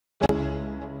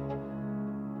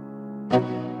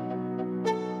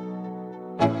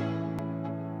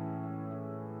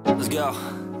Yo,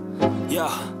 yo,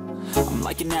 I'm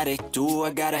like an addict, do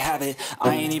I gotta have it.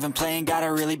 I ain't even playing, got a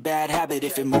really bad habit.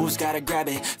 If it moves, gotta grab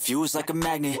it, fuse like a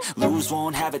magnet. Lose,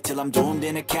 won't have it till I'm doomed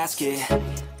in a casket.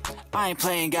 I ain't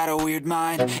playing, got a weird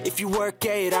mind. If you work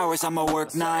 8 hours, I'ma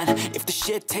work 9. If the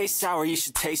shit tastes sour, you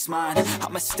should taste mine.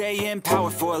 I'ma stay in power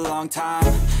for a long time.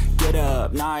 Get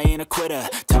up, nah, I ain't a quitter.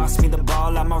 Toss me the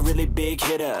ball, I'm a really big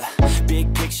hitter.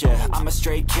 Big picture, I'm a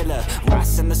straight killer.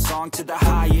 Rising the song to the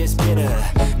highest bidder.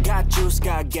 Got juice,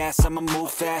 got gas, I'ma move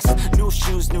fast. New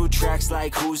shoes, new tracks,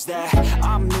 like who's that?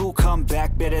 I'm new, come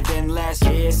back, better than last.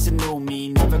 Yeah, it's a new me,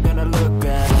 never gonna look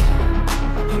back.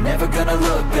 Never gonna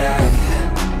look back.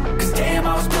 Cause damn,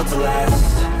 I was built to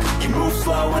last. You move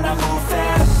slow and I move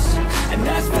fast, and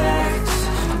that's facts.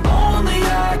 Only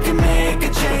I can make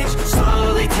a change.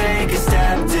 Slowly take a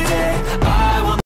step today.